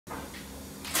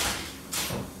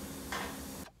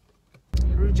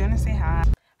Rujana, say hi.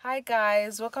 Hi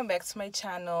guys, welcome back to my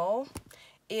channel.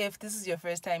 If this is your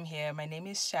first time here, my name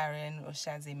is Sharon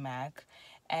Oshazi Mac,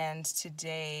 and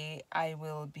today I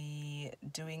will be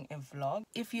doing a vlog.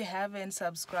 If you haven't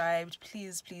subscribed,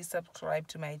 please subscribe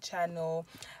to my channel.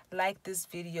 Like this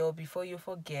video before you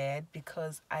forget,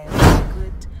 because I have a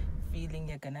good feeling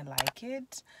you're gonna like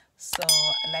it. So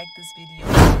like this video,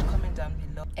 comment down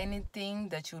below anything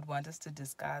that you would want us to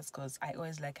discuss, because I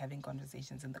always like having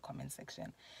conversations in the comment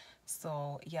section.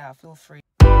 So yeah, feel free.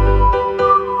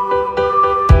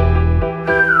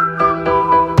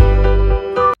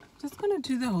 Just gonna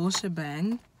do the whole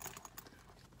shebang.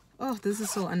 Oh, this is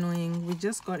so annoying. We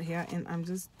just got here and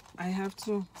I have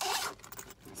to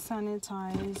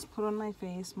sanitize, put on my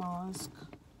face mask.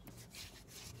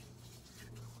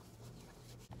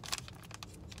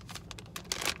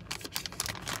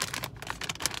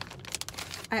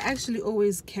 I actually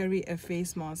always carry a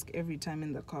face mask every time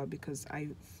in the car because I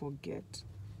forget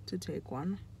to take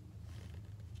one.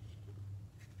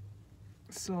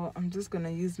 So I'm just gonna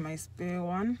use my spare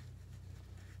one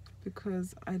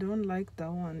because I don't like that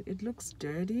one. It looks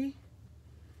dirty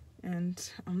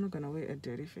and I'm not gonna wear a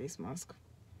dirty face mask.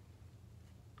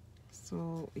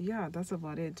 So yeah, that's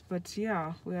about it. But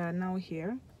yeah, we are now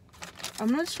here. I'm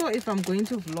not sure if I'm going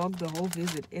to vlog the whole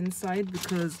visit inside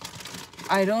because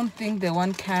I don't think they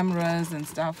want cameras and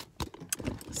stuff.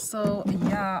 So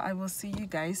yeah, I will see you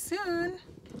guys soon.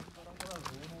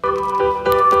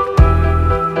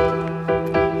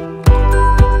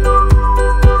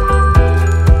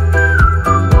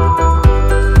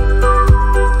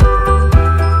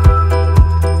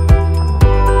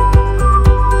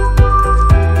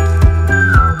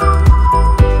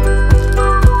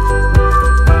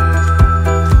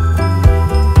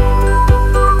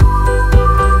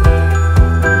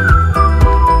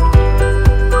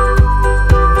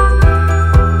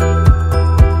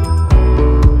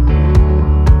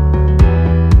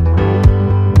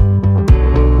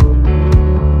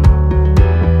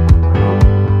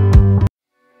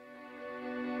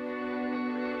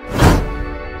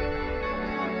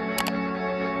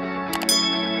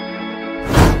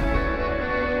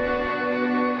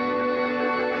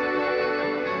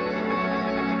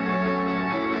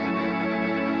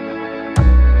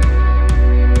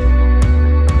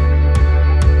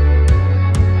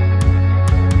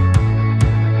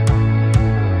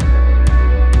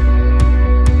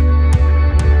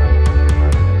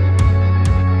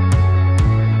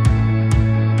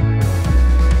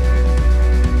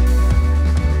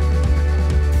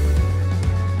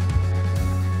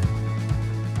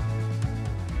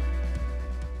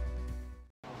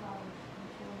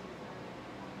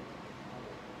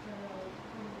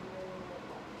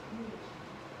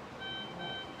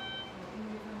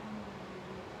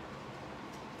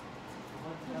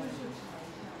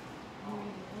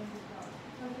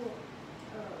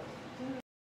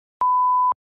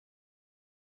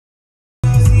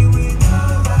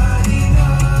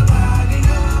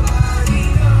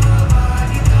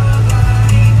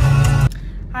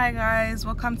 Hi guys,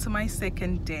 welcome to my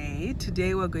second day.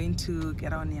 Today we're going to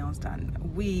get our nails done.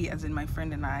 We, as in my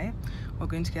friend and I, we're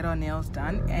going to get our nails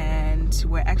done and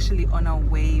we're actually on our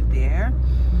way there.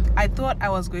 I thought I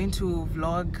was going to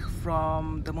vlog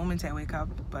from the moment I wake up,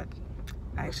 but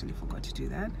I actually forgot to do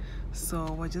that.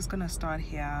 So we're just gonna start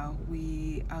here.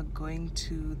 We are going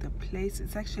to the place.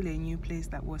 It's actually a new place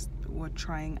that we're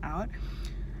trying out.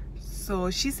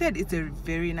 So she said it's a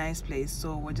very nice place,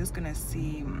 so we're just gonna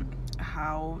see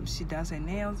how she does her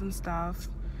nails and stuff.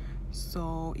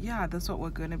 So yeah, that's what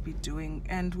we're gonna be doing,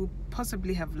 and we'll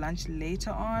possibly have lunch later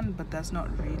on, but that's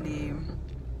not really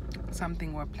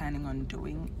something we're planning on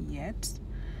doing yet.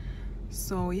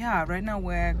 So yeah, right now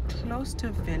we're close to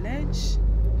village,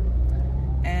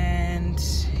 and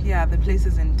yeah, the place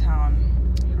is in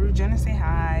town. Rujana, say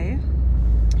hi.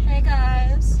 Hey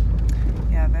guys.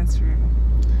 Yeah, that's Ru.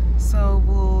 So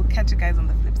we'll catch you guys on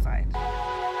the flip side.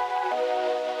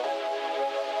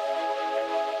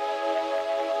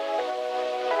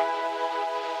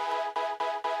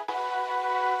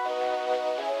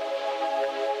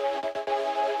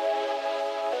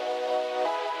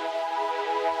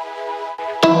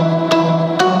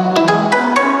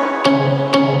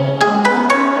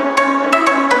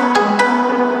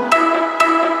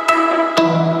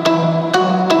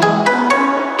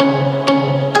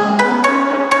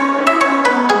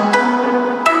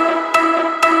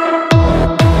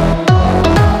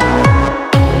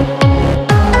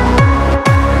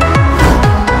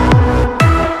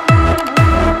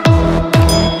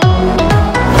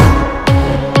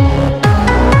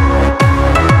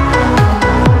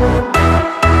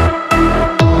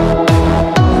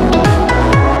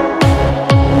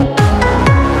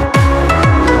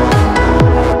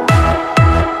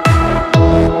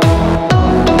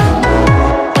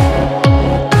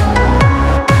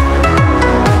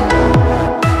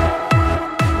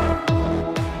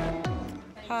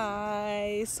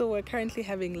 so we're currently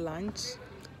having lunch.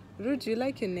 Ru, do you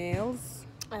like your nails?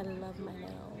 I love my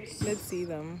nails. Let's see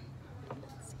them.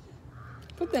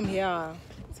 Put them here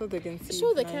so they can see.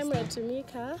 Show the nicely. camera to me,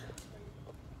 Ka.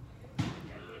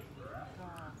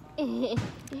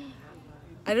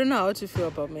 I don't know how to feel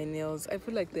about my nails. I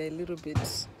feel like they're a little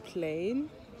bit plain,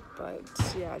 but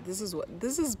yeah, this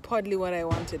is partly what I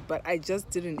wanted, but I just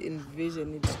didn't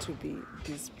envision it to be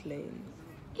this plain.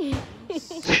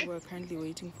 We're currently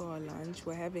waiting for our lunch.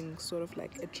 We're having sort of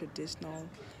like a traditional,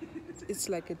 it's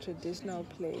like a traditional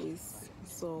place.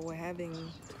 So we're having,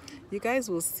 you guys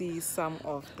will see some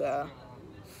of the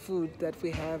food that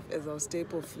we have as our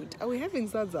staple food. Are we having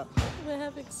sadza? We're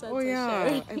having sadza. Oh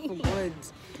yeah, I forgot.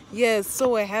 Yes, so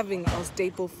we're having our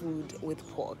staple food with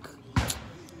pork.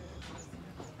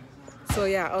 So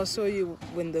yeah, I'll show you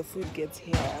when the food gets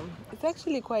here. It's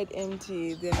actually quite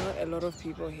empty. There are not a lot of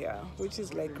people here, which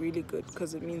is like really good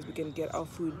because it means we can get our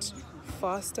food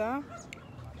faster.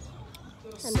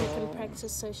 And we can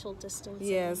practice social distancing.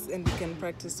 Yes, and we can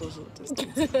practice social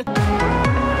distancing.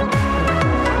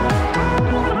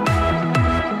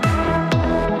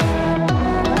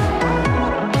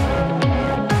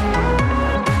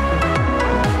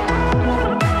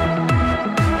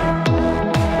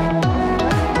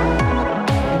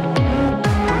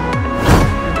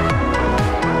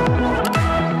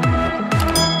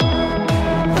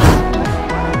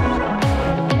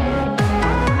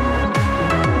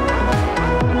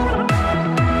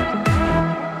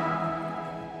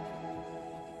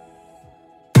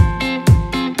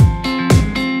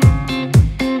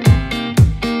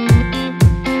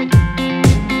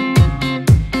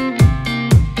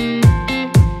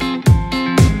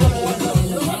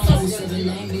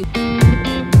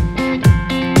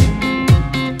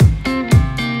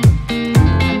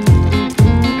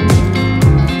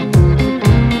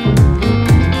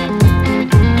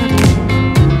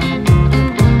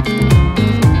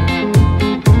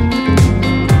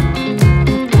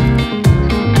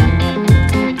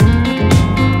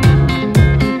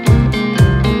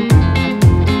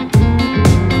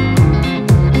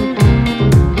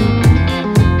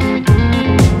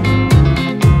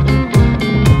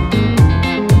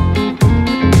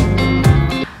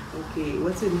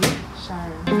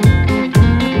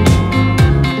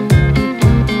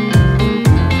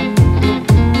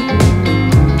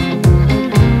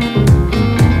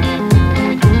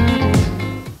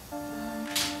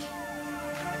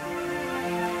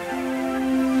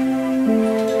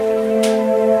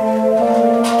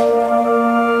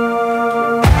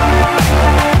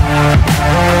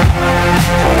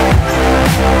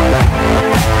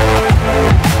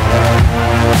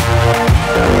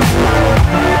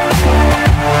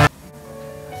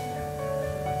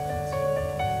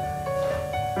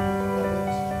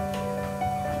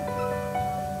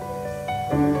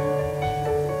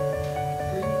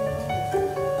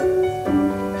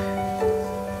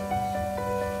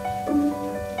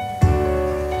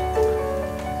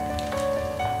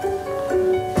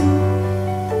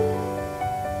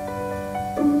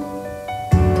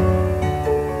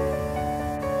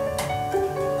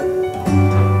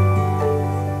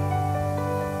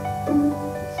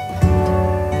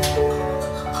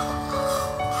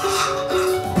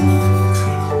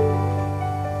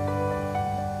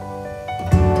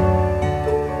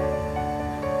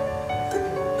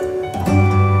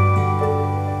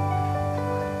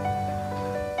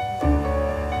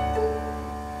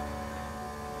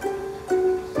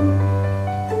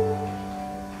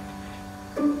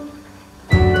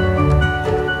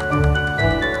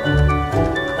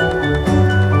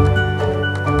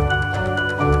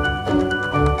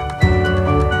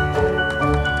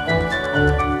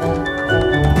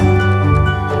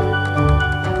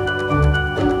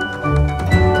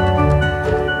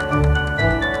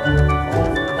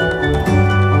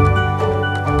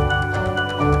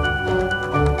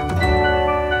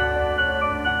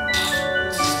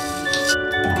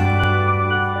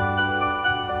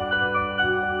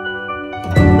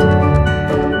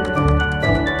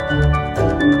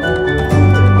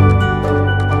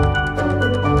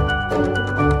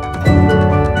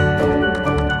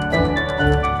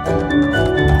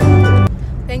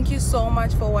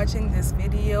 watching this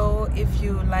video. If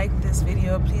you like this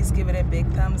video, please give it a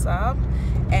big thumbs up,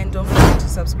 and don't forget to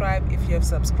subscribe if you have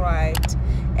subscribed,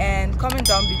 and comment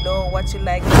down below what you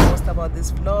liked most about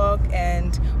this vlog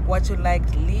and what you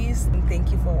liked least. And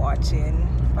thank you for watching.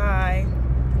 Bye.